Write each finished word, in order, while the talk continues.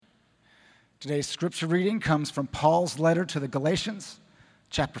Today's scripture reading comes from Paul's letter to the Galatians,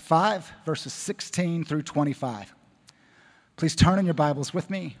 chapter 5, verses 16 through 25. Please turn in your Bibles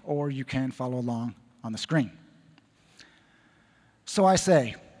with me, or you can follow along on the screen. So I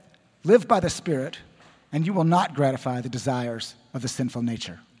say, live by the Spirit, and you will not gratify the desires of the sinful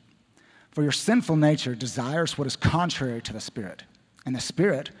nature. For your sinful nature desires what is contrary to the Spirit, and the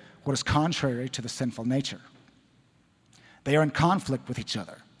Spirit what is contrary to the sinful nature. They are in conflict with each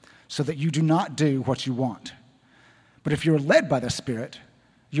other, so that you do not do what you want. But if you are led by the Spirit,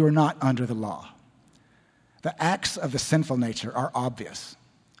 you are not under the law. The acts of the sinful nature are obvious: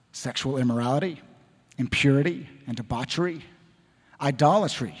 sexual immorality, impurity and debauchery,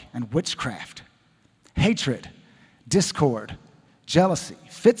 idolatry and witchcraft, hatred, discord, jealousy,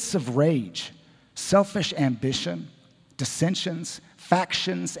 fits of rage, selfish ambition, dissensions,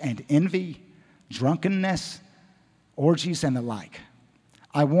 factions and envy, drunkenness, orgies and the like.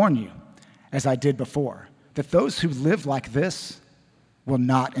 I warn you, as I did before, that those who live like this will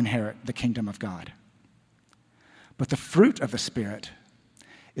not inherit the kingdom of God. But the fruit of the Spirit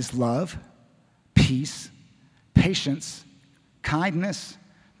is love, peace, patience, kindness,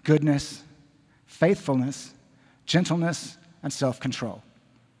 goodness, faithfulness, gentleness, and self-control.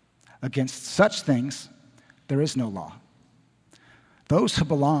 Against such things there is no law. Those who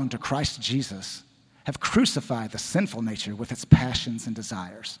belong to Christ Jesus have crucified the sinful nature with its passions and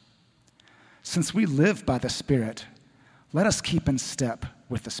desires. Since we live by the Spirit, let us keep in step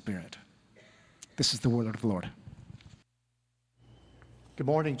with the Spirit. This is the word of the Lord. Good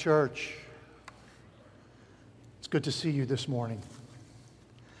morning, church. It's good to see you this morning.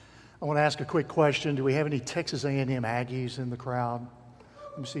 I want to ask a quick question. Do we have any Texas A&M Aggies in the crowd?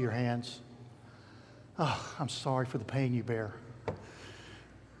 Let me see your hands. Oh, I'm sorry for the pain you bear.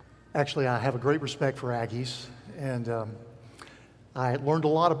 Actually, I have a great respect for Aggies, and I learned a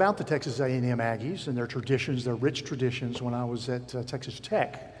lot about the Texas A&M Aggies and their traditions, their rich traditions, when I was at Texas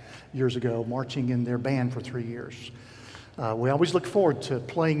Tech years ago, marching in their band for 3 years. We always look forward to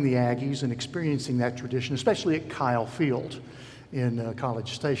playing the Aggies and experiencing that tradition, especially at Kyle Field in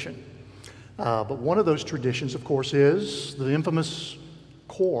College Station. But one of those traditions, of course, is the infamous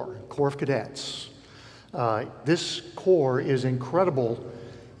Corps of Cadets. This Corps is incredible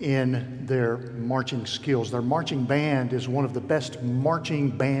in their marching skills. Their marching band is one of the best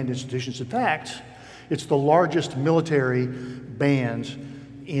marching band institutions. In fact, it's the largest military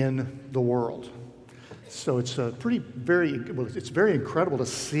band in the world. So it's it's very incredible to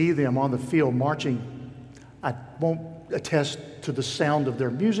see them on the field marching. I won't attest to the sound of their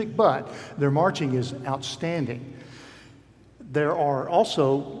music, but their marching is outstanding. There are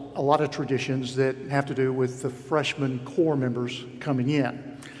also a lot of traditions that have to do with the freshman Corps members coming in.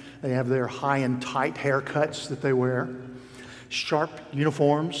 They have their high and tight haircuts that they wear, sharp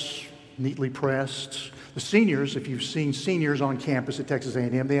uniforms, neatly pressed. The seniors, if you've seen seniors on campus at Texas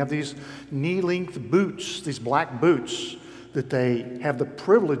A&M, they have these knee-length boots, these black boots that they have the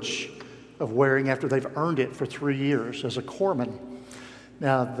privilege of wearing after they've earned it for 3 years as a corpsman.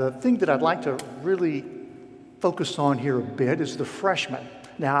 Now, the thing that I'd like to really focus on here a bit is the freshmen.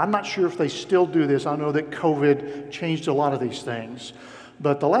 Now, I'm not sure if they still do this. I know that COVID changed a lot of these things.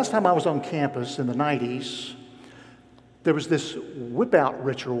 But the last time I was on campus in the 90s, there was this whip-out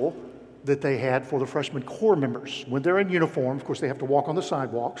ritual that they had for the freshman Corps members. When they're in uniform, of course, they have to walk on the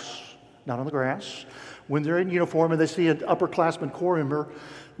sidewalks, not on the grass. When they're in uniform and they see an upperclassman Corps member,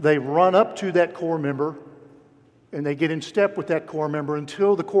 they run up to that Corps member and they get in step with that Corps member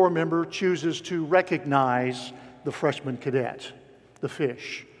until the Corps member chooses to recognize the freshman cadet, the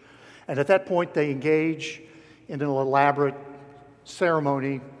fish. And at that point, they engage in an elaborate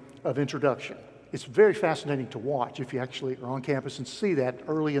ceremony of introduction. It's very fascinating to watch if you actually are on campus and see that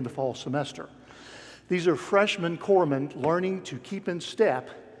early in the fall semester. These are freshman corpsmen learning to keep in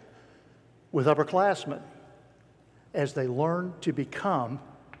step with upperclassmen as they learn to become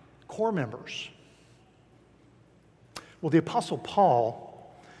Corps members. Well, the Apostle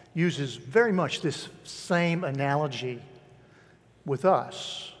Paul uses very much this same analogy with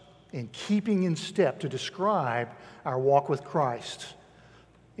us in keeping in step to describe our walk with Christ.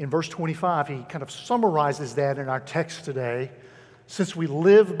 In verse 25, he kind of summarizes that in our text today. Since we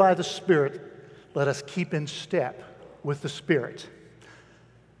live by the Spirit, let us keep in step with the Spirit.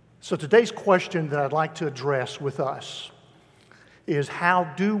 So today's question that I'd like to address with us is, how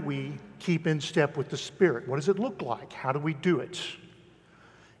do we keep in step with the Spirit? What does it look like? How do we do it?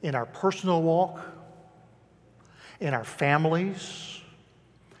 In our personal walk, in our families,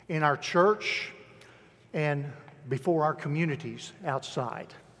 in our church, and before our communities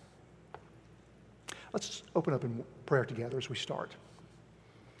outside. Let's open up in prayer together as we start.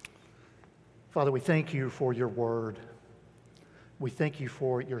 Father, we thank you for your word. We thank you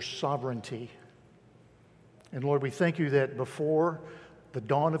for your sovereignty. And Lord, we thank you that before the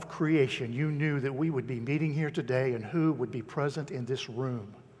dawn of creation, you knew that we would be meeting here today and who would be present in this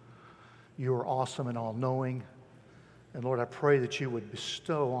room. You are awesome and all-knowing. And Lord, I pray that you would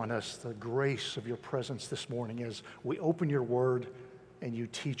bestow on us the grace of your presence this morning as we open your word and you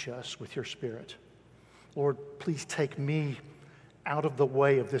teach us with your Spirit. Lord, please take me out of the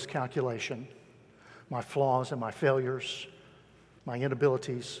way of this calculation, my flaws and my failures, my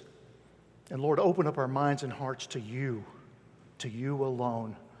inabilities. And Lord, open up our minds and hearts to you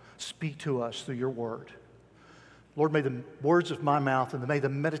alone. Speak to us through your word. Lord, may the words of my mouth and may the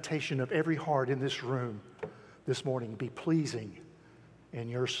meditation of every heart in this room this morning be pleasing in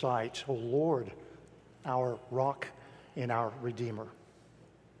your sight, O Lord, our rock and our Redeemer.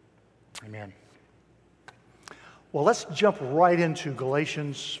 Amen. Well, let's jump right into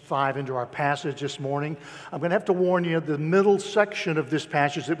Galatians 5, into our passage this morning. I'm going to have to warn you, the middle section of this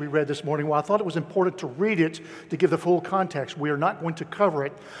passage that we read this morning, while I thought it was important to read it to give the full context, we are not going to cover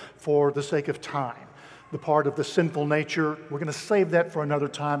it for the sake of time. The part of the sinful nature, we're going to save that for another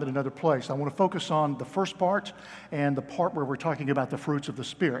time and another place. I want to focus on the first part and the part where we're talking about the fruits of the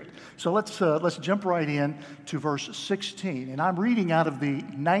Spirit. So let's jump right in to verse 16. And I'm reading out of the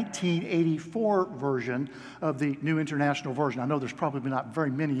 1984 version of the New International Version. I know there's probably not very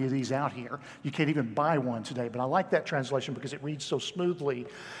many of these out here. You can't even buy one today, but I like that translation because it reads so smoothly.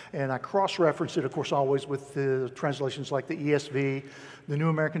 And I cross-reference it, of course, always with the translations like the ESV, the New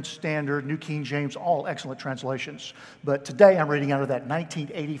American Standard, New King James, all excellent translations. But today I'm reading out of that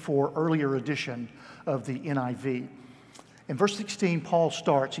 1984 earlier edition of the NIV. In verse 16, Paul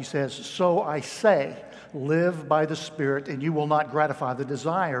starts, he says, "So I say, live by the Spirit, and you will not gratify the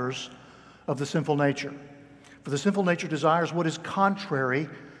desires of the sinful nature. For the sinful nature desires what is contrary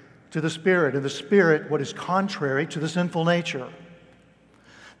to the Spirit, and the Spirit what is contrary to the sinful nature.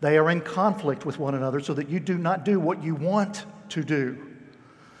 They are in conflict with one another, so that you do not do what you want to do.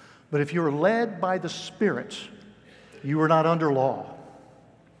 But if you are led by the Spirit, you are not under law."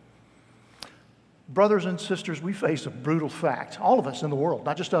 Brothers and sisters, we face a brutal fact. All of us in the world,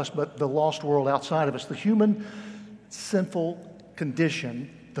 not just us, but the lost world outside of us. The human sinful condition,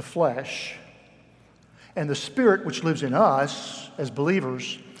 the flesh, and the Spirit which lives in us as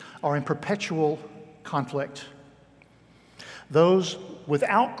believers are in perpetual conflict. Those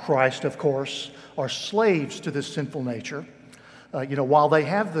without Christ, of course, are slaves to this sinful nature. While they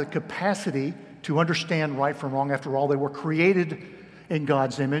have the capacity to understand right from wrong, after all, they were created in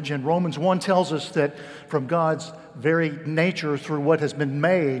God's image. And Romans 1 tells us that from God's very nature, through what has been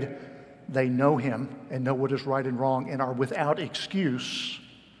made, they know Him and know what is right and wrong and are without excuse.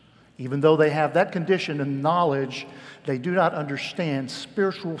 Even though they have that condition and knowledge, they do not understand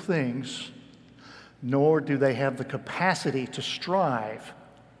spiritual things, nor do they have the capacity to strive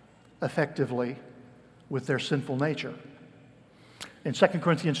effectively with their sinful nature. In 2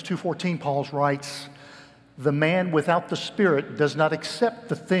 Corinthians 2:14, Paul writes, "The man without the Spirit does not accept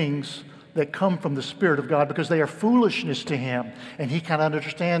the things that come from the Spirit of God because they are foolishness to him, and he cannot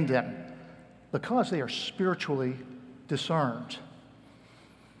understand them because they are spiritually discerned."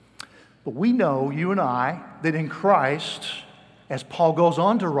 But we know, you and I, that in Christ, as Paul goes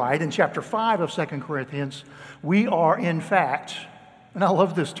on to write in chapter 5 of 2 Corinthians, we are in fact, and I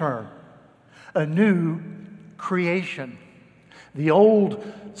love this term, a new creation. The old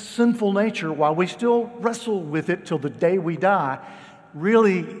sinful nature, while we still wrestle with it till the day we die,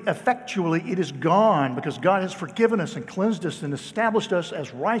 really effectually it is gone because God has forgiven us and cleansed us and established us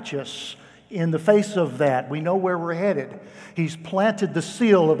as righteous in the face of that. We know where we're headed. He's planted the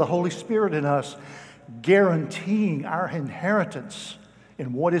seal of the Holy Spirit in us, guaranteeing our inheritance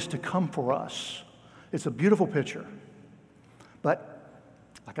in what is to come for us. It's a beautiful picture. But,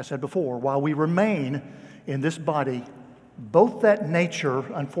 like I said before, while we remain in this body, both that nature,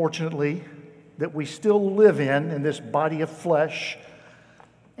 unfortunately, that we still live in this body of flesh,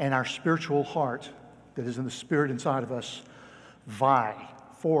 and our spiritual heart that is in the Spirit inside of us, vie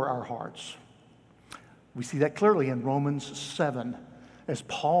for our hearts. We see that clearly in Romans 7, as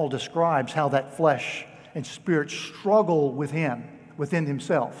Paul describes how that flesh and spirit struggle within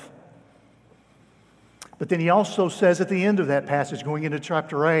himself. But then he also says at the end of that passage, going into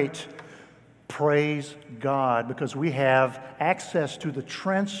chapter 8, praise God, because we have access to the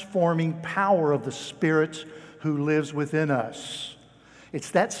transforming power of the Spirit who lives within us.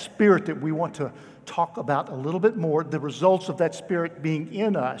 It's that Spirit that we want to talk about a little bit more, the results of that Spirit being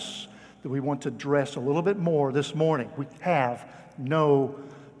in us, that we want to address a little bit more this morning. We have no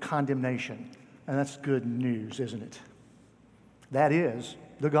condemnation. And that's good news, isn't it? That is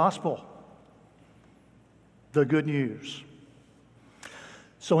the gospel. the good news.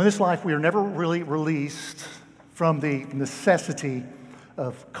 So in this life, we are never really released from the necessity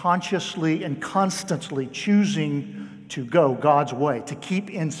of consciously and constantly choosing to go God's way, to keep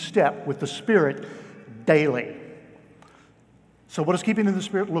in step with the Spirit daily. So what does keeping in the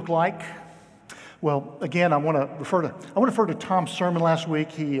Spirit look like? Well, again, I want to refer to Tom's sermon last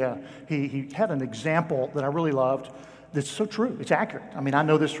week. He had an example that I really loved that's so true. It's accurate. I mean, I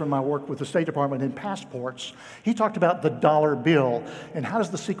know this from my work with the State Department in passports. He talked about the dollar bill and how does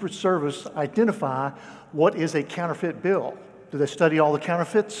the Secret Service identify what is a counterfeit bill? Do they study all the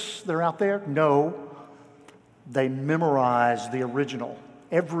counterfeits that are out there? No. They memorize the original,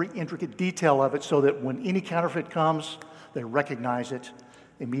 every intricate detail of it, so that when any counterfeit comes, they recognize it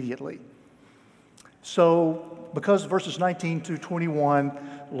immediately. So, because verses 19 to 21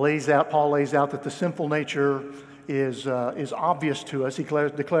 Paul lays out that the sinful nature is obvious to us, he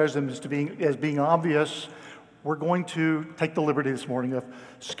declares them as being obvious, we're going to take the liberty this morning of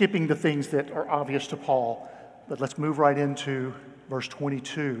skipping the things that are obvious to Paul. But let's move right into verse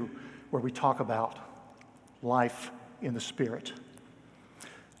 22, where we talk about life in the Spirit.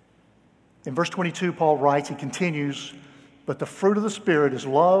 In verse 22, Paul writes, he continues, but the fruit of the Spirit is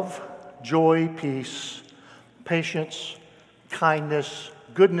love, joy, peace, patience, kindness,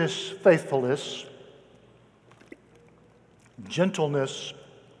 goodness, faithfulness, gentleness,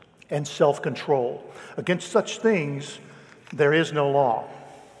 and self-control. Against such things, there is no law.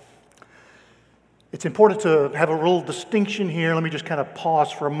 It's important to have a real distinction here. Let me just kind of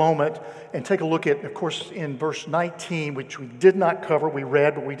pause for a moment and take a look at, of course, in verse 19, which we did not cover, we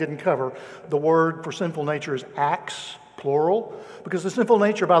read, but we didn't cover. The word for sinful nature is acts, plural, because the sinful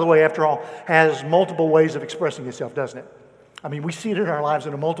nature, by the way, after all, has multiple ways of expressing itself, doesn't it? I mean, we see it in our lives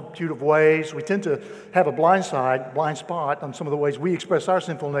in a multitude of ways. We tend to have a blind spot on some of the ways we express our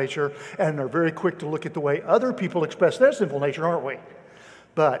sinful nature and are very quick to look at the way other people express their sinful nature, aren't we?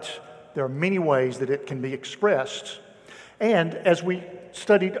 But there are many ways that it can be expressed. And as we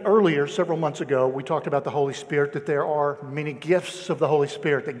studied earlier, several months ago, we talked about the Holy Spirit, that there are many gifts of the Holy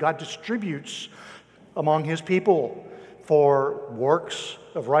Spirit that God distributes among His people for works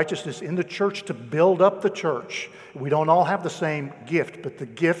of righteousness in the church to build up the church. We don't all have the same gift, but the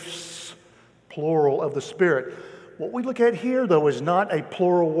gifts, plural, of the Spirit. What we look at here, though, is not a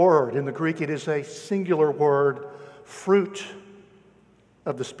plural word. In the Greek, it is a singular word, fruit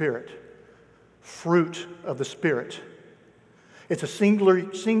of the Spirit. Fruit of the Spirit. It's a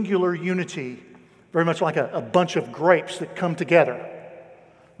singular unity, very much like a bunch of grapes that come together.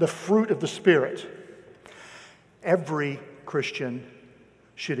 The fruit of the Spirit. Every Christian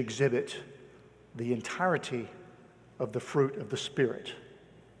should exhibit the entirety of the fruit of the Spirit.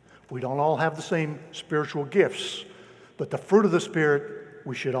 We don't all have the same spiritual gifts, but the fruit of the Spirit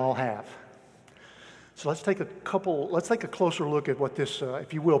we should all have. So let's take a closer look at what this,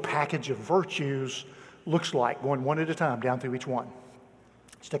 if you will, package of virtues looks like, going one at a time down through each one.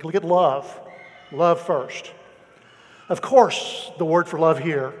 Let's take a look at love. Love first. Of course, the word for love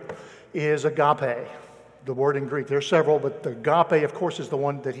here is agape. The word in Greek. There are several, but the agape, of course, is the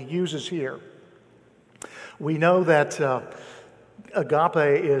one that he uses here. We know that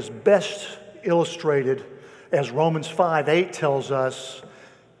agape is best illustrated, as Romans 5:8 tells us,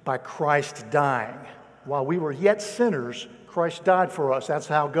 by Christ dying. While we were yet sinners, Christ died for us. That's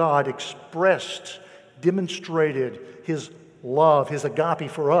how God demonstrated His love, His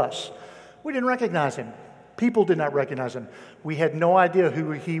agape for us. We didn't recognize Him. People did not recognize Him. We had no idea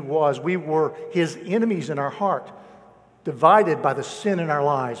who He was. We were His enemies in our heart, divided by the sin in our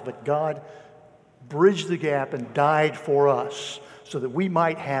lives. But God bridged the gap and died for us so that we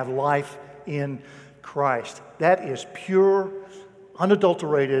might have life in Christ. That is pure,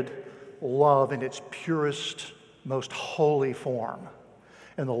 unadulterated love in its purest, most holy form,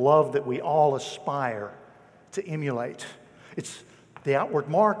 and the love that we all aspire to emulate. It's the outward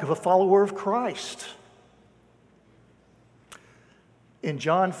mark of a follower of Christ. In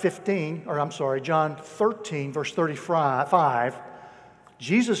John 13, verse 35,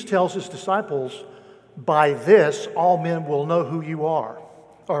 Jesus tells His disciples, by this all men will know who you are,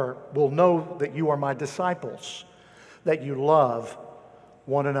 or will know that you are my disciples, that you love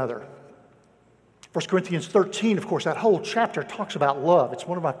one another. 1 Corinthians 13, of course, that whole chapter talks about love. It's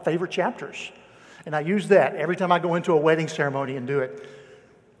one of my favorite chapters. And I use that every time I go into a wedding ceremony and do it.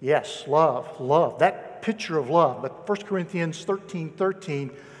 Yes, love, that picture of love. But 1 Corinthians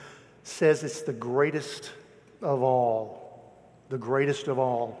 13 says it's the greatest of all,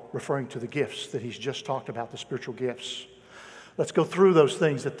 referring to the gifts that he's just talked about, the spiritual gifts. Let's go through those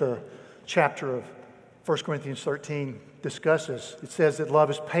things that the chapter of 1 Corinthians 13 discusses. It says that love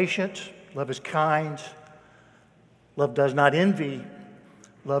is patient, love is kind, Love does not envy.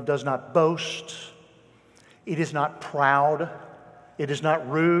 Love does not boast. It is not proud. It is not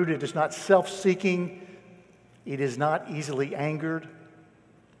rude. It is not self-seeking. It is not easily angered.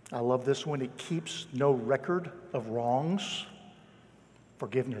 I love this one. It keeps no record of wrongs.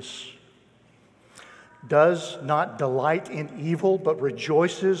 Forgiveness. Does not delight in evil, but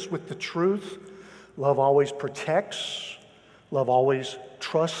rejoices with the truth. Love always protects. Love always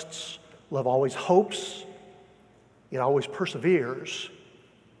trusts. Love always hopes. It always perseveres.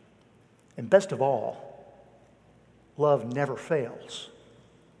 And best of all, love never fails.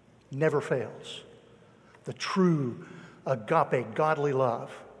 Never fails. The true agape, godly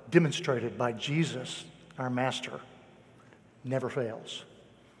love demonstrated by Jesus, our Master, never fails.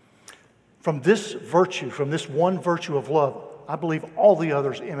 From this virtue, from this one virtue of love, I believe all the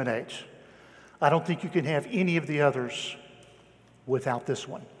others emanate. I don't think you can have any of the others without this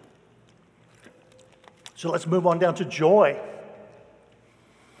one. So let's move on down to joy.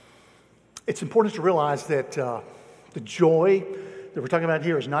 It's important to realize that the joy that we're talking about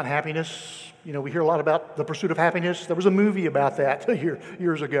here is not happiness. You know, we hear a lot about the pursuit of happiness. There was a movie about that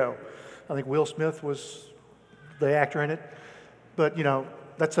years ago. I think Will Smith was the actor in it. But, you know,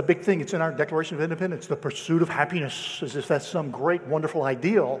 that's a big thing. It's in our Declaration of Independence, the pursuit of happiness, as if that's some great, wonderful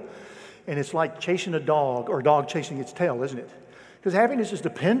ideal. And it's like chasing a dog or a dog chasing its tail, isn't it? Because happiness is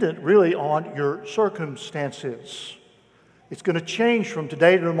dependent really on your circumstances. It's going to change from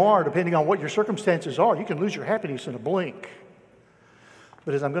today to tomorrow depending on what your circumstances are. You can lose your happiness in a blink.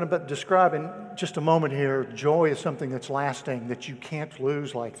 But as I'm going to describe in just a moment here, joy is something that's lasting, that you can't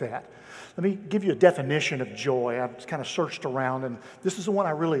lose like that. Let me give you a definition of joy. I've kind of searched around, and this is the one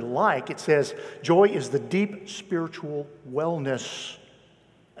I really like. It says, joy is the deep spiritual wellness,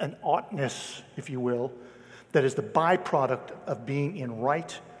 an oughtness, if you will, that is the byproduct of being in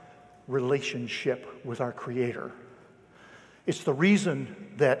right relationship with our Creator. It's the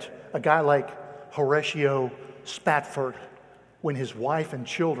reason that a guy like Horatio Spafford, when his wife and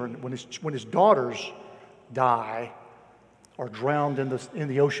children, when his daughters die or drowned in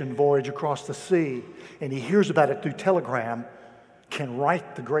the ocean voyage across the sea, and he hears about it through telegram, can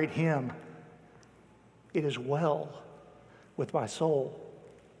write the great hymn, "It is well with my soul."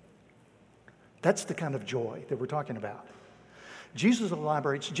 That's the kind of joy that we're talking about. Jesus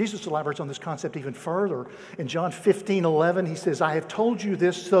elaborates on this concept even further. In John 15:11, he says, "I have told you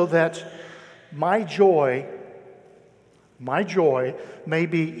this so that my joy may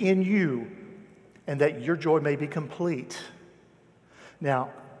be in you, and that your joy may be complete."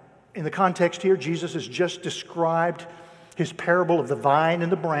 Now, in the context here, Jesus has just described his parable of the vine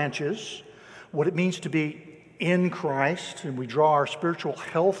and the branches, what it means to be in Christ, and we draw our spiritual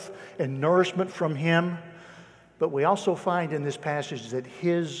health and nourishment from him. But we also find in this passage that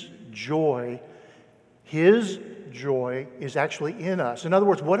his joy is actually in us. In other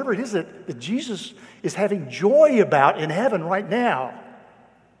words, whatever it is that Jesus is having joy about in heaven right now,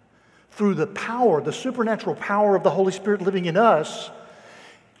 through the power, the supernatural power of the Holy Spirit living in us,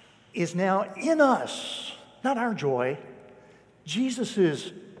 is now in us. Not our joy,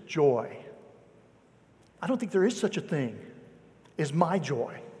 Jesus' joy. I don't think there is such a thing as my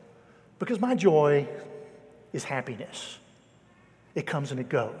joy, because my joy is happiness. It comes and it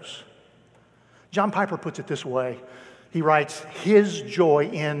goes. John Piper puts it this way. He writes, his joy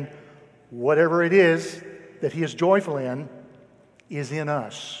in whatever it is that he is joyful in is in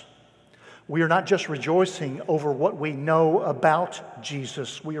us. We are not just rejoicing over what we know about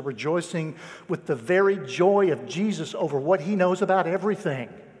Jesus. We are rejoicing with the very joy of Jesus over what he knows about everything,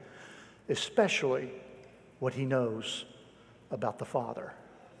 especially what he knows about the Father.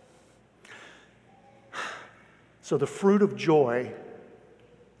 So the fruit of joy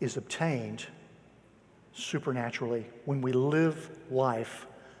is obtained supernaturally when we live life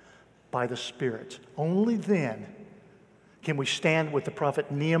by the Spirit. Only then can we stand with the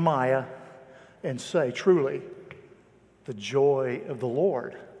prophet Nehemiah and say, truly, the joy of the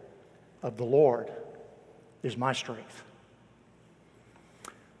Lord is my strength.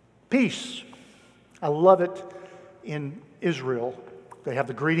 Peace. I love it in Israel. They have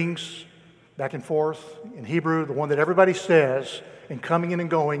the greetings back and forth in Hebrew. The one that everybody says in coming in and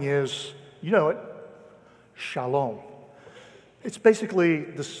going is, you know it, shalom. It's basically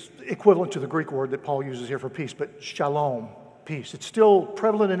this equivalent to the Greek word that Paul uses here for peace, but shalom, peace. It's still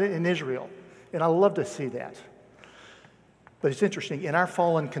prevalent in Israel, and I love to see that. But it's interesting. In our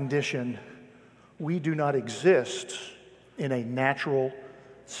fallen condition, we do not exist in a natural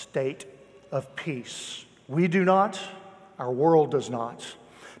state of peace. We do not. Our world does not.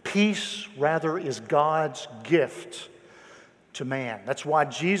 Peace, rather, is God's gift to man. That's why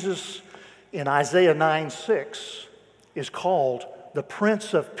Jesus, in Isaiah 9:6, is called the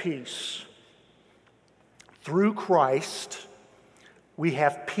Prince of Peace. Through Christ, we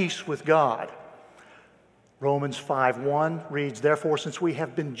have peace with God. Romans 5:1 reads, "Therefore, since we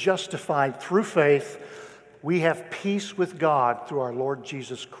have been justified through faith, we have peace with God through our Lord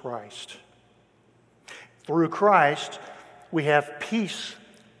Jesus Christ." Through Christ, we have peace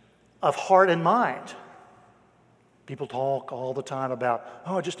of heart and mind. People talk all the time about,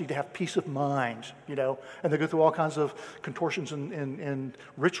 I just need to have peace of mind, and they go through all kinds of contortions and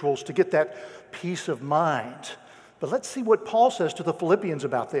rituals to get that peace of mind. But let's see what Paul says to the Philippians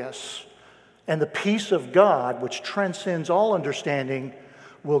about this. "And the peace of God, which transcends all understanding,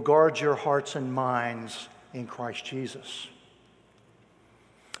 will guard your hearts and minds in Christ Jesus."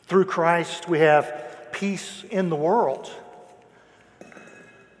 Through Christ, we have peace in the world.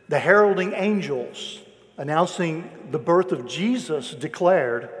 The heralding angels announcing the birth of Jesus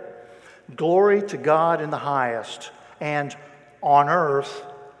declared, "Glory to God in the highest, and on earth,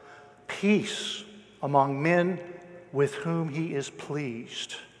 peace among men with whom he is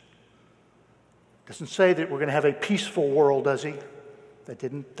pleased." Doesn't say that we're going to have a peaceful world, does he? The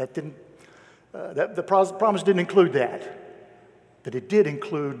promise didn't include that. But it did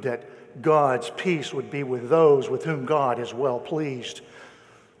include that God's peace would be with those with whom God is well pleased,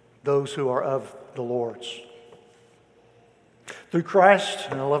 those who are of the Lord's. Through Christ,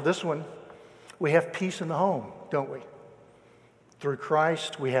 and I love this one, we have peace in the home, don't we? Through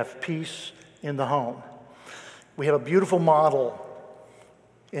Christ, we have peace in the home. We have a beautiful model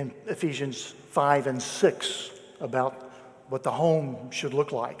in Ephesians 5 and 6 about what the home should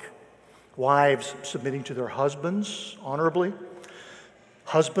look like. Wives submitting to their husbands honorably.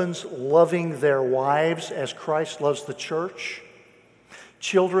 Husbands loving their wives as Christ loves the church.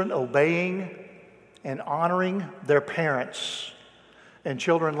 Children obeying and honoring their parents. And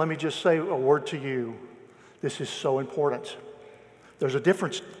children, let me just say a word to you. This is so important. There's a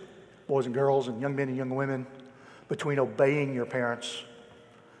difference, boys and girls and young men and young women, between obeying your parents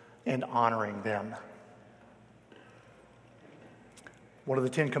and honoring them. One of the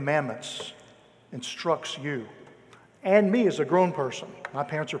 10 Commandments instructs you and me as a grown person. My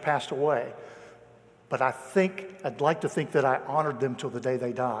parents are passed away, but I'd like to think that I honored them till the day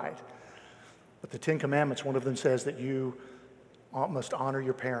they died. But the 10 Commandments, one of them says that you must honor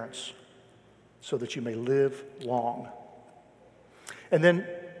your parents so that you may live long. And then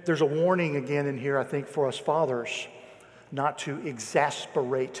there's a warning again in here, I think, for us fathers, not to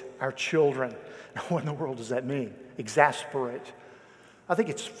exasperate our children. Now, what in the world does that mean? Exasperate. I think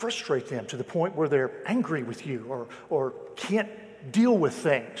it's frustrate them to the point where they're angry with you or can't deal with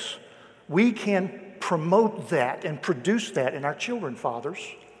things. We can promote that and produce that in our children, fathers,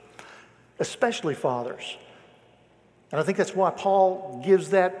 especially fathers. And I think that's why Paul gives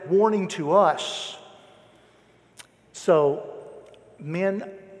that warning to us. So, men,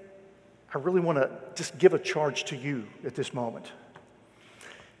 I really want to just give a charge to you at this moment.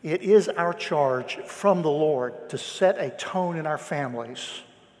 It is our charge from the Lord to set a tone in our families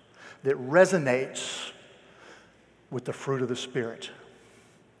that resonates with the fruit of the Spirit.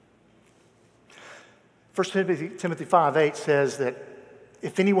 1 Timothy 5:8 says that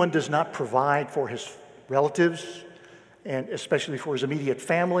if anyone does not provide for his relatives, and especially for his immediate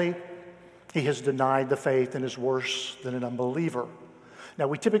family, he has denied the faith and is worse than an unbeliever. Now,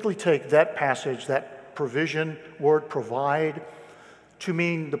 we typically take that passage, that provision word, provide, to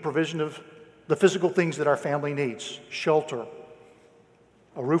mean the provision of the physical things that our family needs: shelter,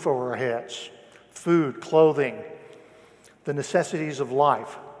 a roof over our heads, food, clothing, the necessities of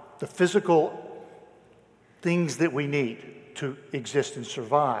life, the physical things that we need to exist and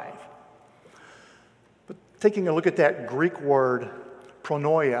survive. But taking a look at that Greek word,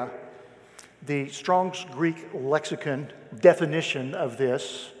 pronoia, the Strong's Greek lexicon definition of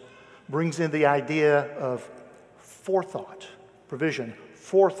this brings in the idea of forethought, provision,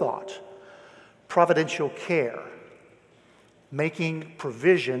 forethought, providential care, making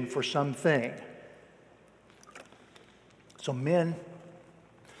provision for something. So men,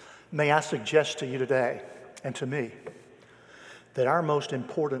 may I suggest to you today and to me that our most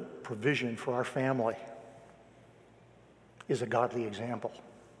important provision for our family is a godly example.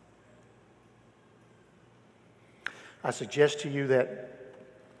 I suggest to you that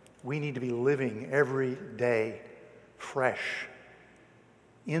we need to be living every day fresh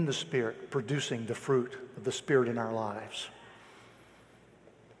in the Spirit, producing the fruit of the Spirit in our lives.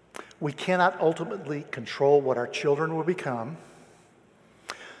 We cannot ultimately control what our children will become,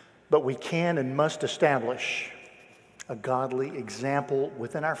 but we can and must establish a godly example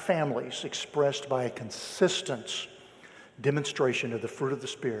within our families expressed by a consistent demonstration of the fruit of the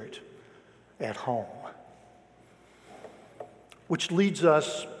Spirit at home. which leads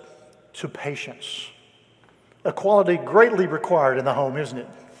us to patience, a quality greatly required in the home, isn't it?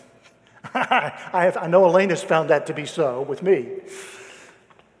 I know Elaine has found that to be so with me.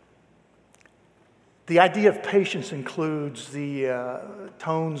 The idea of patience includes the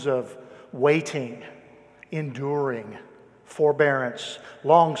tones of waiting, enduring, forbearance,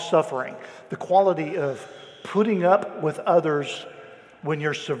 long-suffering, the quality of putting up with others when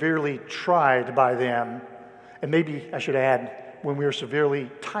you're severely tried by them, and maybe I should add, when we're severely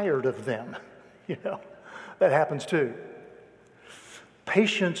tired of them. That happens too.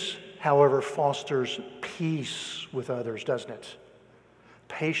 Patience, however, fosters peace with others, doesn't it?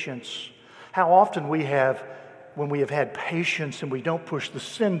 Patience. How often when we have had patience and we don't push the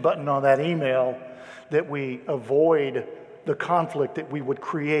send button on that email, that we avoid the conflict that we would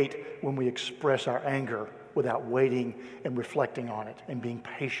create when we express our anger without waiting and reflecting on it and being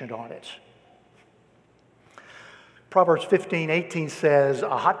patient on it. Proverbs 15:18 says,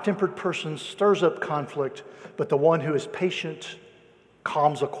 "A hot-tempered person stirs up conflict, but the one who is patient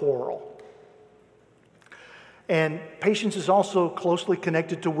calms a quarrel." And patience is also closely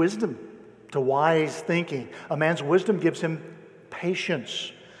connected to wisdom, to wise thinking. A man's wisdom gives him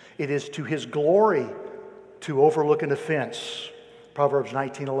patience. It is to his glory to overlook an offense. Proverbs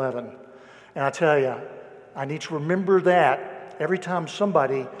 19:11. And I tell you, I need to remember that every time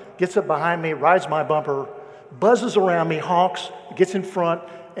somebody gets up behind me, rides my bumper, buzzes around me, honks, gets in front,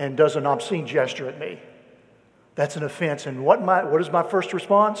 and does an obscene gesture at me. That's an offense. And what is my first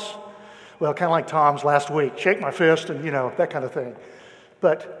response? Well, kind of like Tom's last week, shake my fist and, that kind of thing.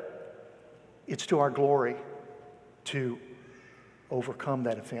 But it's to our glory to overcome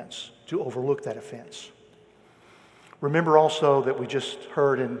that offense, to overlook that offense. Remember also that we just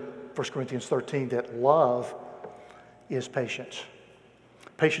heard in 1 Corinthians 13 that love is patient.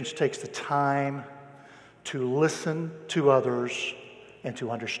 Patience takes the time to listen to others and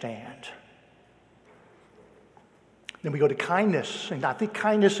to understand. Then we go to kindness, and I think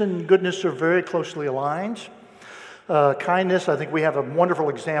kindness and goodness are very closely aligned. Kindness, I think we have a wonderful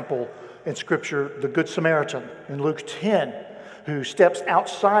example in Scripture, the Good Samaritan in Luke 10, who steps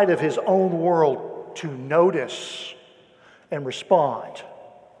outside of his own world to notice and respond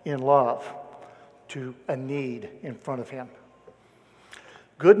in love to a need in front of him.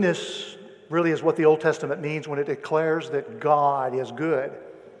 Goodness really is what the Old Testament means when it declares that God is good.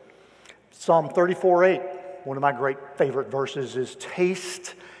 Psalm 34:8, one of my great favorite verses, is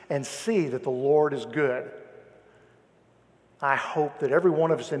taste and see that the Lord is good. I hope that every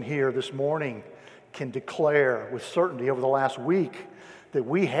one of us in here this morning can declare with certainty over the last week that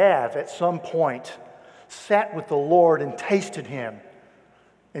we have at some point sat with the Lord and tasted Him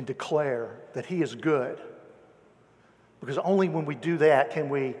and declare that He is good. Because only when we do that can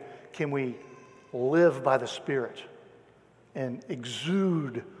we live by the Spirit and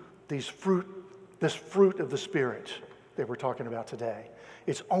exude this fruit of the Spirit that we're talking about today.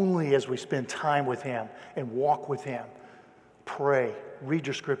 It's only as we spend time with Him and walk with Him, pray, read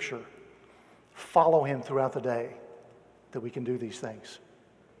your Scripture, follow Him throughout the day, that we can do these things.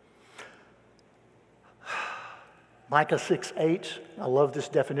 Micah 6:8, I love this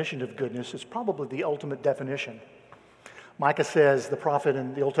definition of goodness. It's probably the ultimate definition. Micah says, the prophet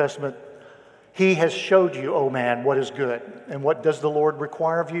in the Old Testament, He has showed you, O man, what is good. And what does the Lord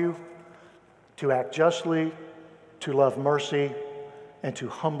require of you? To act justly, to love mercy, and to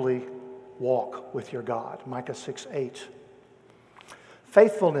humbly walk with your God. Micah 6:8.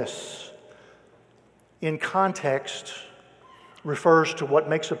 Faithfulness, in context, refers to what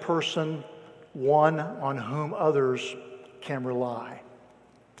makes a person one on whom others can rely.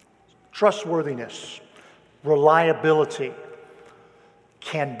 Trustworthiness, reliability,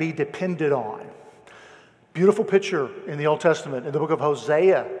 can be depended on. Beautiful picture in the Old Testament. In the book of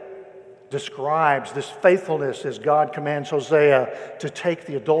Hosea, describes this faithfulness as God commands Hosea to take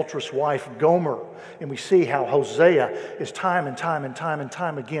the adulterous wife Gomer. And we see how Hosea is time and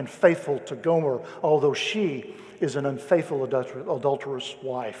time again faithful to Gomer, although she is an unfaithful adulterous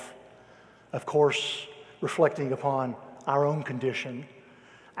wife. Of course, reflecting upon our own condition,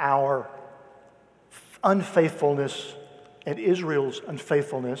 our unfaithfulness and Israel's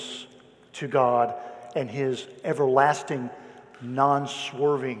unfaithfulness to God and His everlasting,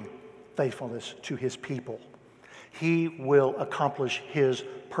 non-swerving faithfulness to His people. He will accomplish His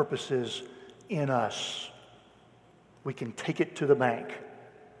purposes in us. We can take it to the bank.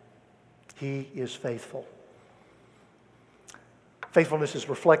 He is faithful. Faithfulness is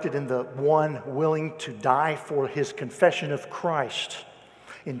reflected in the one willing to die for His confession of Christ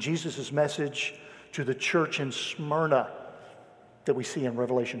in Jesus' message to the church in Smyrna that we see in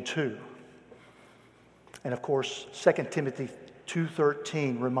Revelation 2. And of course, 2 Timothy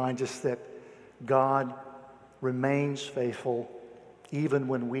 2:13 reminds us that God remains faithful even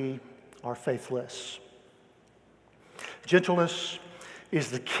when we are faithless. Gentleness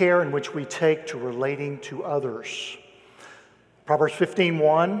is the care in which we take to relating to others. Proverbs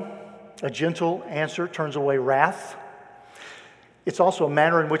 15:1, a gentle answer turns away wrath. It's also a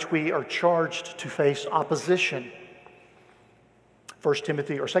manner in which we are charged to face opposition. 2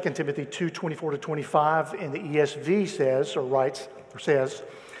 Timothy 2:24-25 in the ESV says,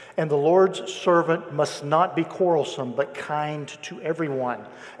 "And the Lord's servant must not be quarrelsome, but kind to everyone,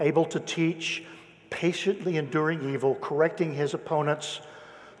 able to teach, patiently enduring evil, correcting his opponents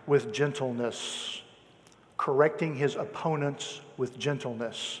with gentleness." Correcting his opponents with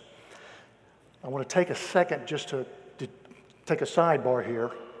gentleness. I want to take a second just to take a sidebar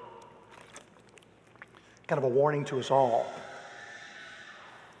here. Kind of a warning to us all.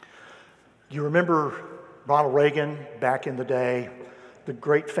 You remember Ronald Reagan back in the day, the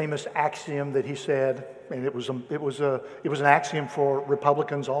great famous axiom that he said, and it was an axiom for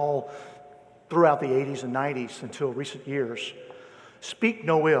Republicans all throughout the 80s and 90s until recent years. Speak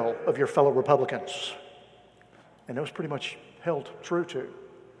no ill of your fellow Republicans. And that was pretty much held true to.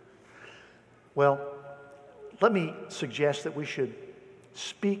 Well, let me suggest that we should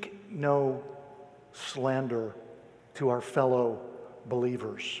speak no slander to our fellow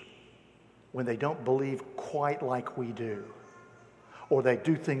believers when they don't believe quite like we do, or they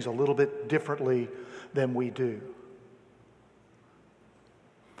do things a little bit differently than we do.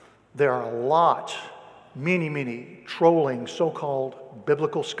 There are many trolling so-called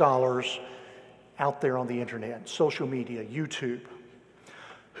biblical scholars out there on the internet, social media, YouTube,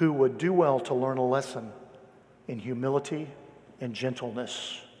 who would do well to learn a lesson in humility and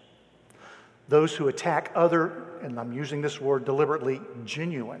gentleness. Those who attack other, and I'm using this word deliberately,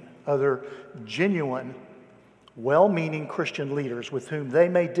 genuine, well-meaning Christian leaders with whom they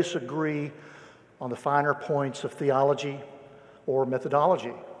may disagree on the finer points of theology or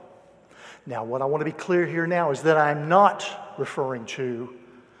methodology. Now, what I want to be clear here now is that I'm not referring to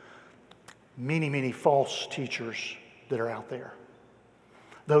many false teachers that are out there.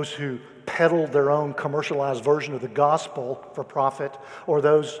 Those who peddle their own commercialized version of the gospel for profit, or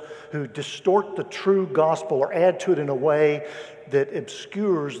those who distort the true gospel or add to it in a way that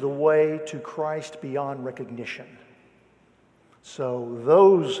obscures the way to Christ beyond recognition. So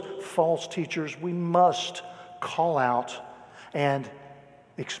those false teachers we must call out and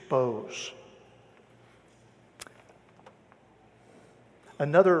expose.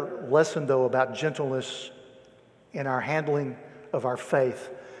 Another lesson, though, about gentleness in our handling of our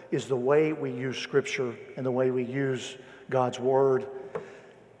faith is the way we use Scripture and the way we use God's Word.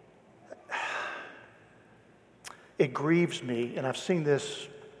 It grieves me, and I've seen this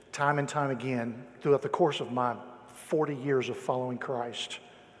time and time again throughout the course of my 40 years of following Christ,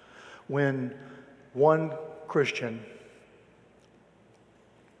 when one Christian,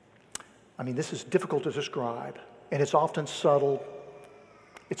 this is difficult to describe, and it's often subtle.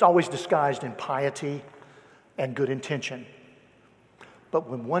 It's always disguised in piety and good intention. But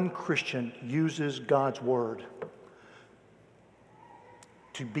when one Christian uses God's Word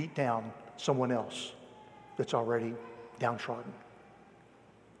to beat down someone else that's already downtrodden,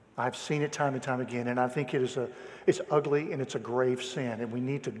 I've seen it time and time again, and I think it's ugly and it's a grave sin, and we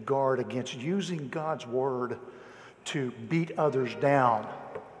need to guard against using God's Word to beat others down.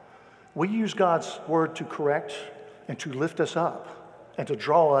 We use God's Word to correct and to lift us up and to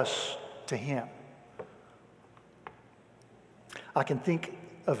draw us to Him. I can think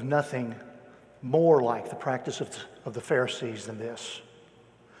of nothing more like the practice of the Pharisees than this,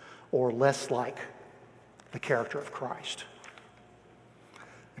 or less like the character of Christ.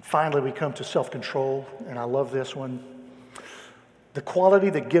 And finally, we come to self-control, and I love this one. The quality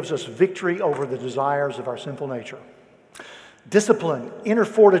that gives us victory over the desires of our sinful nature. Discipline, inner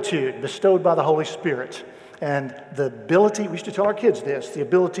fortitude bestowed by the Holy Spirit, and the ability, we used to tell our kids this, the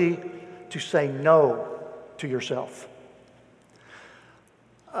ability to say no to yourself.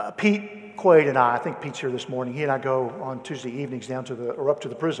 Pete Quaid and I think Pete's here this morning. He and I go on Tuesday evenings up to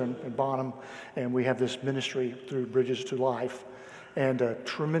the prison in Bonham, and we have this ministry through Bridges to Life, and a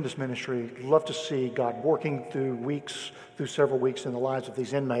tremendous ministry. Love to see God working through several weeks in the lives of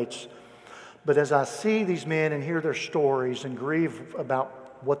these inmates. But as I see these men and hear their stories and grieve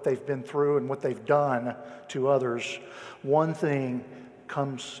about what they've been through and what they've done to others, one thing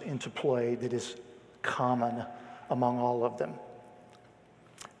comes into play that is common among all of them.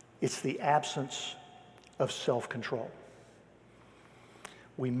 It's the absence of self-control.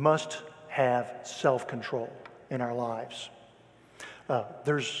 We must have self-control in our lives.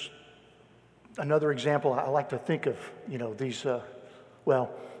 There's Another example, I like to think of, these, there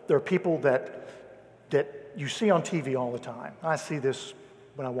are people that you see on TV all the time. I see this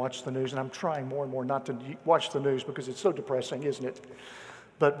when I watch the news, and I'm trying more and more not to watch the news because it's so depressing, isn't it?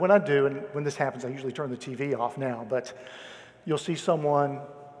 But when I do, and when this happens, I usually turn the TV off now, but you'll see someone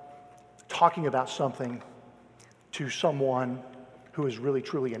talking about something to someone who is really,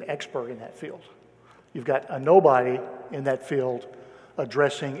 truly an expert in that field. You've got a nobody in that field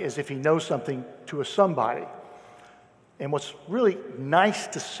addressing as if he knows something to a somebody. And what's really nice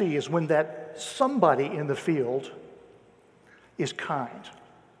to see is when that somebody in the field is kind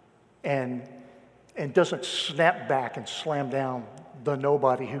and doesn't snap back and slam down the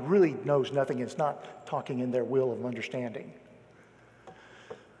nobody who really knows nothing and is not talking in their will of understanding.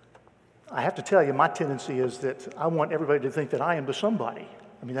 I have to tell you, my tendency is that I want everybody to think that I am the somebody.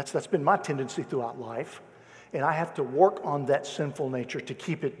 I mean, that's been my tendency throughout life. And I have to work on that sinful nature to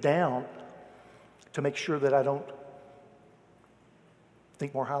keep it down, to make sure that I don't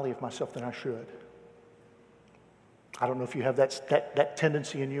think more highly of myself than I should. I don't know if you have that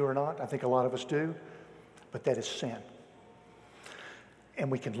tendency in you or not. I think a lot of us do. But that is sin. And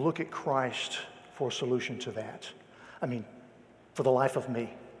we can look at Christ for a solution to that. I mean, for the life of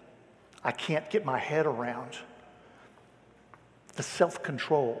me, I can't get my head around the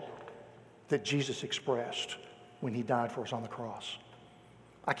self-control that Jesus expressed when he died for us on the cross.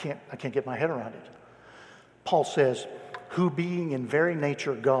 I can't get my head around it. Paul says, who being in very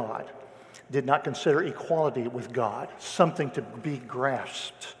nature God, did not consider equality with God something to be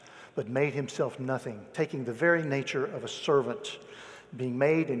grasped, but made himself nothing, taking the very nature of a servant, being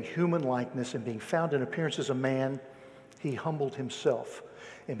made in human likeness and being found in appearance as a man, he humbled himself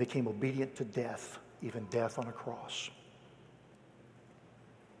and became obedient to death, even death on a cross.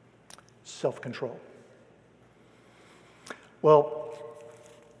 Self-control. Well,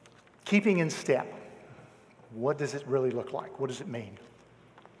 keeping in step, what does it really look like? What does it mean?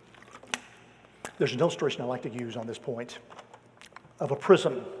 There's an illustration I like to use on this point of a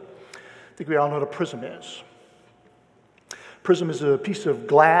prism. I think we all know what a prism is. Prism is a piece of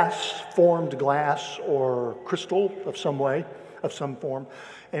glass, formed glass or crystal of some form.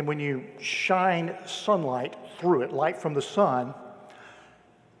 And when you shine sunlight through it, light from the sun,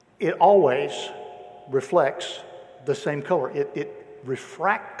 it always reflects the same color. It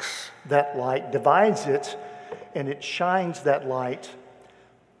refracts that light, divides it, and it shines that light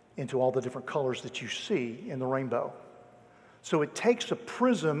into all the different colors that you see in the rainbow. So it takes a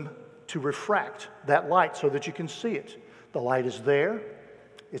prism to refract that light so that you can see it. The light is there.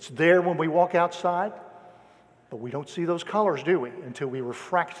 It's there when we walk outside, but we don't see those colors, do we, until we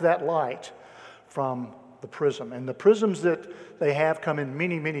refract that light from the prism. And the prisms that they have come in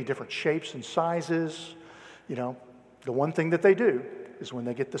many, many different shapes and sizes. You know, the one thing that they do is when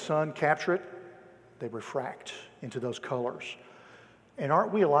they get the sun, capture it, they refract into those colors. And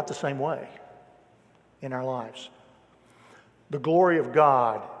aren't we a lot the same way in our lives? The glory of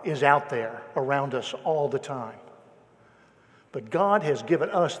God is out there around us all the time. But God has given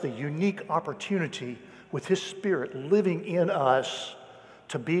us the unique opportunity with His Spirit living in us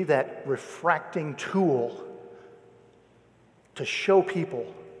to be that refracting tool to show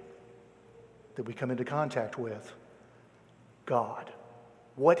people that we come into contact with God,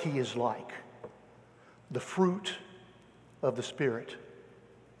 what He is like, the fruit of the Spirit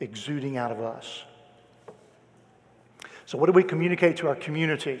exuding out of us. So what do we communicate to our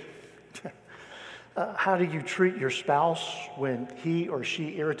community? How do you treat your spouse when he or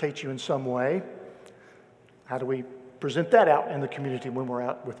she irritates you in some way? How do we present that out in the community when we're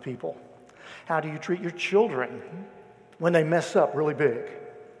out with people? How do you treat your children when they mess up really big?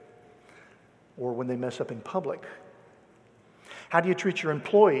 Or when they mess up in public? How do you treat your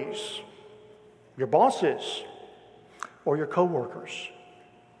employees, your bosses, or your coworkers?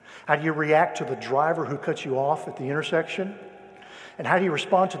 How do you react to the driver who cuts you off at the intersection? And how do you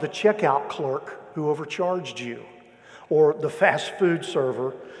respond to the checkout clerk who overcharged you? Or the fast food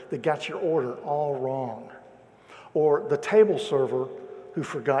server that got your order all wrong? Or the table server who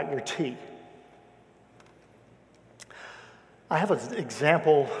forgot your tea? I have an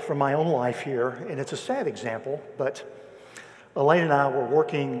example from my own life here, and it's a sad example, but Elaine and I were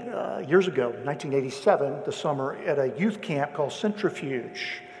working years ago, 1987, the summer, at a youth camp called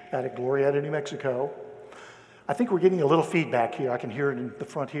Centrifuge out at Glorieta, New Mexico. I think we're getting a little feedback here. I can hear it in the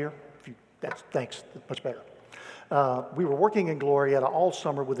front here. Thanks, much better. We were working in Glorieta all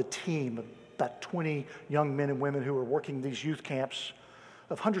summer with a team of about 20 young men and women who were working these youth camps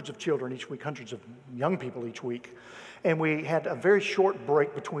of hundreds of children each week, hundreds of young people each week. And we had a very short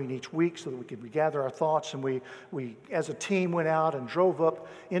break between each week so that we could regather our thoughts. And we, as a team, went out and drove up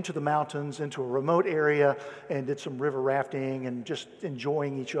into the mountains, into a remote area, and did some river rafting and just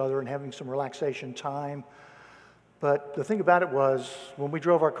enjoying each other and having some relaxation time. But the thing about it was, when we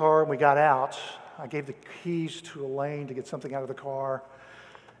drove our car and we got out, I gave the keys to Elaine to get something out of the car,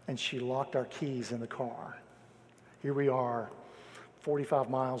 and she locked our keys in the car. Here we are,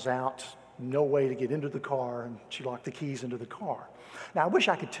 45 miles out, no way to get into the car, and she locked the keys into the car. Now, I wish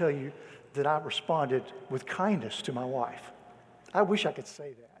I could tell you that I responded with kindness to my wife. I wish I could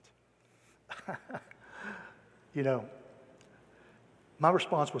say that. You know, my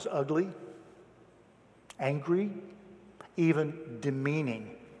response was ugly, angry, even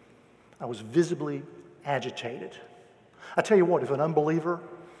demeaning. I was visibly agitated. I tell you what, if an unbeliever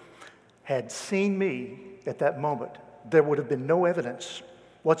had seen me at that moment, there would have been no evidence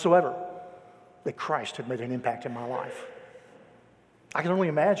whatsoever that Christ had made an impact in my life. I can only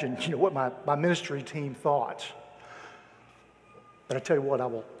imagine, what my ministry team thought. But I tell you what,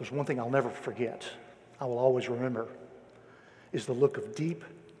 there's one thing I'll never forget, I will always remember, is the look of deep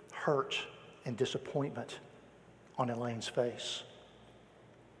hurt and disappointment on Elaine's face.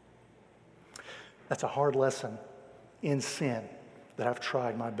 That's a hard lesson in sin that I've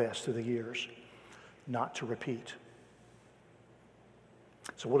tried my best through the years not to repeat.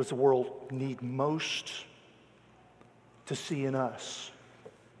 So what does the world need most to see in us?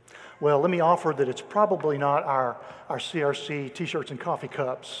 Well, let me offer that it's probably not our CRC t-shirts and coffee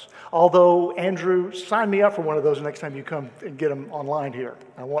cups. Although, Andrew, sign me up for one of those next time you come and get them online here.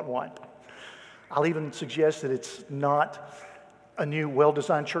 I want one. I'll even suggest that it's not a new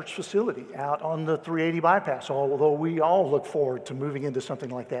well-designed church facility out on the 380 bypass, although we all look forward to moving into something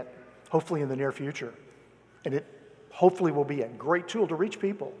like that, hopefully in the near future. And it hopefully will be a great tool to reach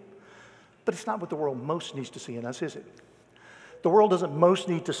people. But it's not what the world most needs to see in us, is it? The world doesn't most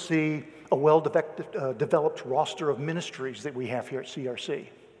need to see a well-developed roster of ministries that we have here at CRC.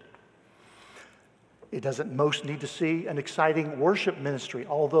 It doesn't most need to see an exciting worship ministry,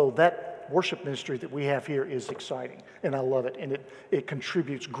 although that worship ministry that we have here is exciting, and I love it, and it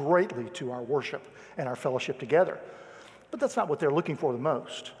contributes greatly to our worship and our fellowship together. But that's not what they're looking for the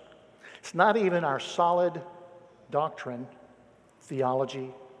most. It's not even our solid doctrine,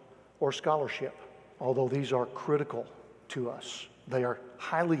 theology, or scholarship, although these are critical to us. They are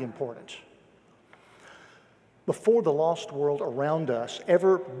highly important. Before the lost world around us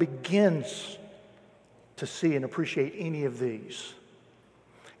ever begins to see and appreciate any of these,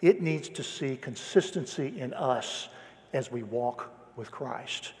 it needs to see consistency in us as we walk with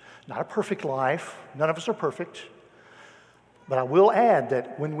Christ. Not a perfect life. None of us are perfect. But I will add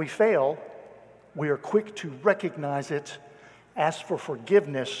that when we fail, we are quick to recognize it, ask for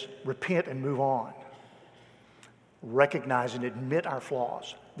forgiveness, repent, and move on. Recognize and admit our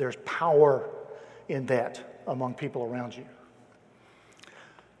flaws. There's power in that among people around you.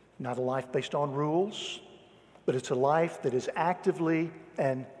 Not a life based on rules, but it's a life that is actively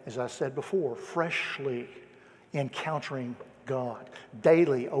and, as I said before, freshly encountering God,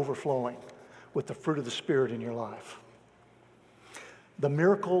 daily overflowing with the fruit of the Spirit in your life. The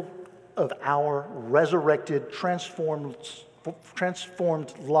miracle of our resurrected, transformed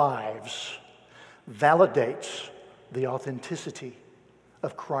lives validates the authenticity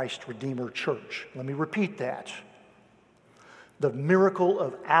of Christ's Redeemer Church. Let me repeat that. The miracle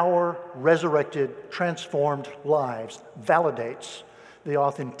of our resurrected, transformed lives validates the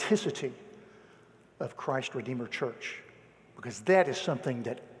authenticity of Christ's Redeemer Church, because that is something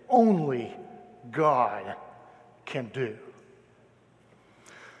that only God can do.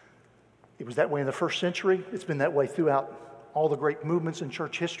 It was that way in the first century. It's been that way throughout all the great movements in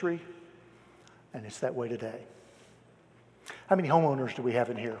church history, and it's that way today. How many homeowners do we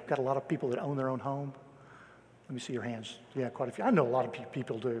have in here? Got a lot of people that own their own home? Let me see your hands. Yeah, quite a few. I know a lot of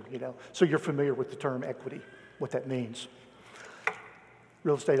people do, So you're familiar with the term equity, what that means.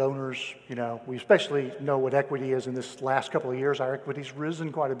 Real estate owners, we especially know what equity is in this last couple of years. Our equity's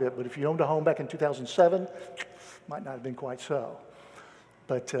risen quite a bit, but if you owned a home back in 2007, might not have been quite so.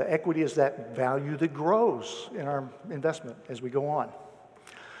 But equity is that value that grows in our investment as we go on.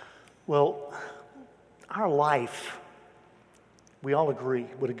 Well, our life, we all would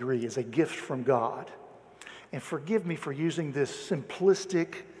agree, is a gift from God. And forgive me for using this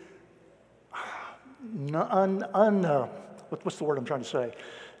simplistic, what's the word I'm trying to say?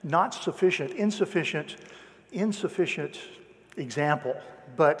 Not sufficient, insufficient example.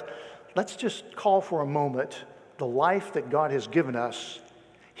 But let's just call for a moment the life that God has given us,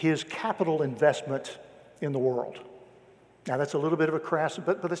 His capital investment in the world. Now, that's a little bit of a crass,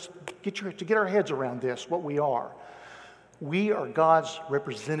 but let's get our heads around this, what we are. We are God's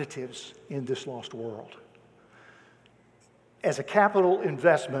representatives in this lost world. As a capital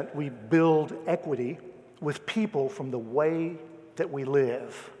investment, we build equity with people from the way that we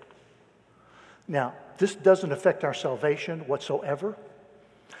live. Now, this doesn't affect our salvation whatsoever,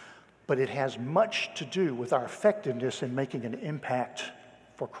 but it has much to do with our effectiveness in making an impact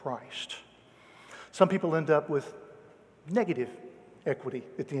for Christ. Some people end up with negative equity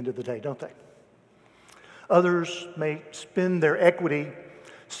at the end of the day, don't they? Others may spend their equity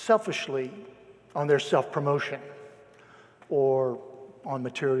selfishly on their self-promotion or on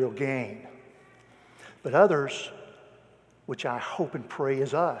material gain. But others, which I hope and pray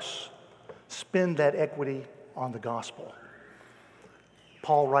is us, spend that equity on the gospel.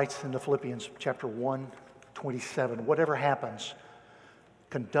 Paul writes in the Philippians chapter 1:27, whatever happens,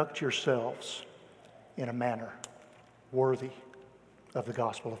 conduct yourselves in a manner worthy of the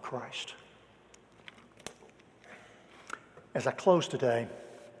gospel of Christ. As I close today,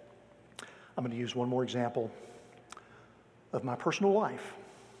 I'm going to use one more example of my personal life.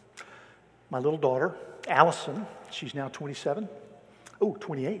 My little daughter, Allison, she's now 28.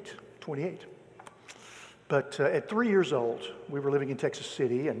 But at 3 years old, we were living in Texas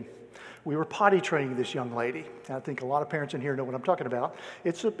City, and we were potty training this young lady. And I think a lot of parents in here know what I'm talking about.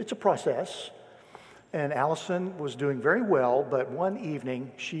 It's a process. And Allison was doing very well, but one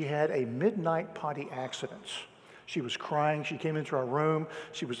evening, she had a midnight potty accident. She was crying. She came into our room.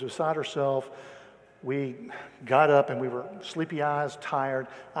 She was beside herself. We got up, and we were sleepy eyes, tired.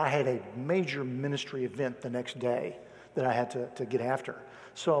 I had a major ministry event the next day that I had to get after.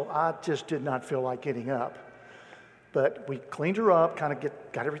 So I just did not feel like getting up. But we cleaned her up, kind of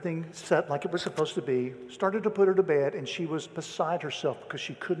got everything set like it was supposed to be, started to put her to bed, and she was beside herself because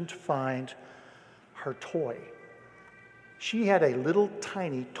she couldn't find her toy. She had a little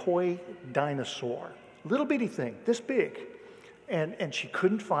tiny toy dinosaur, little bitty thing, this big. And she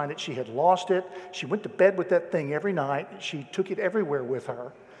couldn't find it. She had lost it. She went to bed with that thing every night. She took it everywhere with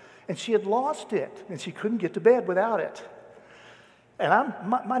her. And she had lost it, and she couldn't get to bed without it. And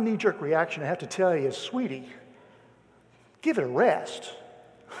my knee-jerk reaction, I have to tell you, is, sweetie, give it a rest.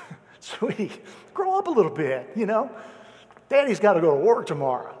 Sweetie, grow up a little bit, you know. Daddy's got to go to work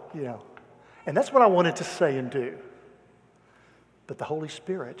tomorrow, you know. And that's what I wanted to say and do. But the Holy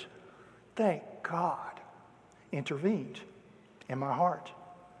Spirit, thank God, intervened in my heart.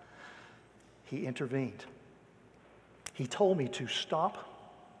 He intervened. He told me to stop,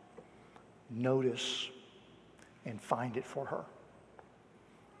 notice, and find it for her.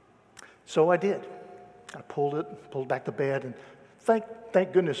 So I did. I pulled back the bed, and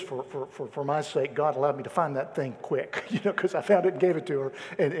thank goodness for my sake, God allowed me to find that thing quick, you know, because I found it and gave it to her,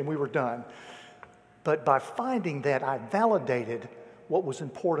 and we were done. But by finding that, I validated what was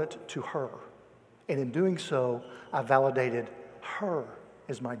important to her. And in doing so, I validated her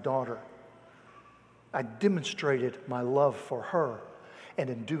as my daughter. I demonstrated my love for her. And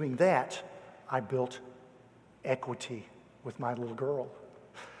in doing that, I built equity with my little girl.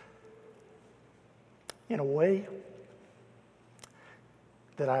 In a way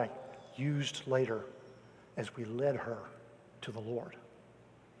that I used later as we led her to the Lord.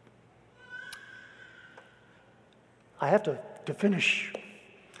 I have to finish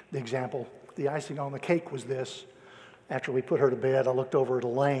the example. The icing on the cake was this. After we put her to bed, I looked over at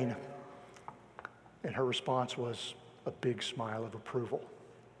Elaine, and her response was a big smile of approval.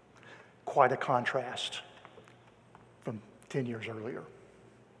 Quite a contrast from 10 years earlier.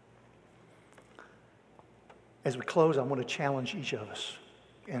 As we close, I want to challenge each of us,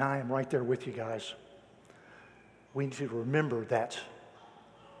 and I am right there with you guys. We need to remember that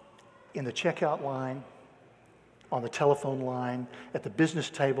in the checkout line, on the telephone line, at the business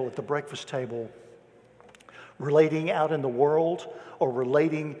table, at the breakfast table, relating out in the world or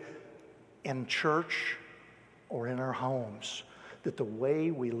relating in church or in our homes, that the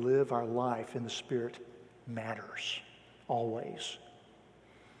way we live our life in the Spirit matters always.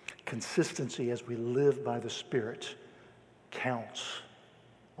 Consistency as we live by the Spirit counts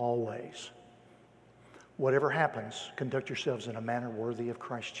always. Whatever happens, conduct yourselves in a manner worthy of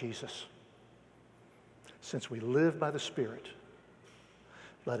Christ Jesus. Since we live by the Spirit,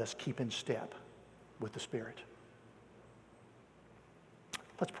 let us keep in step with the Spirit.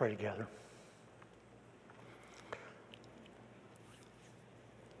 Let's pray together.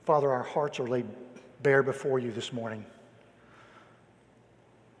 Father, our hearts are laid bare before you this morning.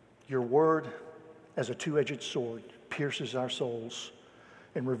 Your word, as a two-edged sword, pierces our souls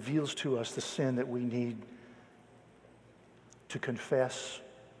and reveals to us the sin that we need to confess,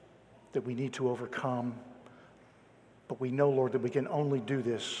 that we need to overcome, But we know, Lord, that we can only do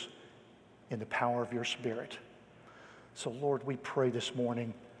this in the power of your Spirit. So, Lord, we pray this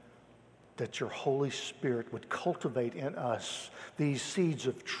morning that your Holy Spirit would cultivate in us these seeds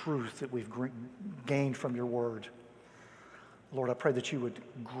of truth that we've gained from your word. Lord, I pray that you would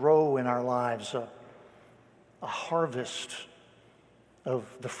grow in our lives a harvest of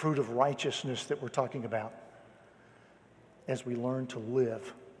the fruit of righteousness that we're talking about as we learn to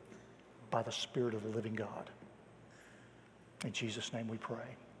live by the Spirit of the living God. In Jesus' name we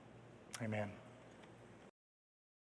pray. Amen.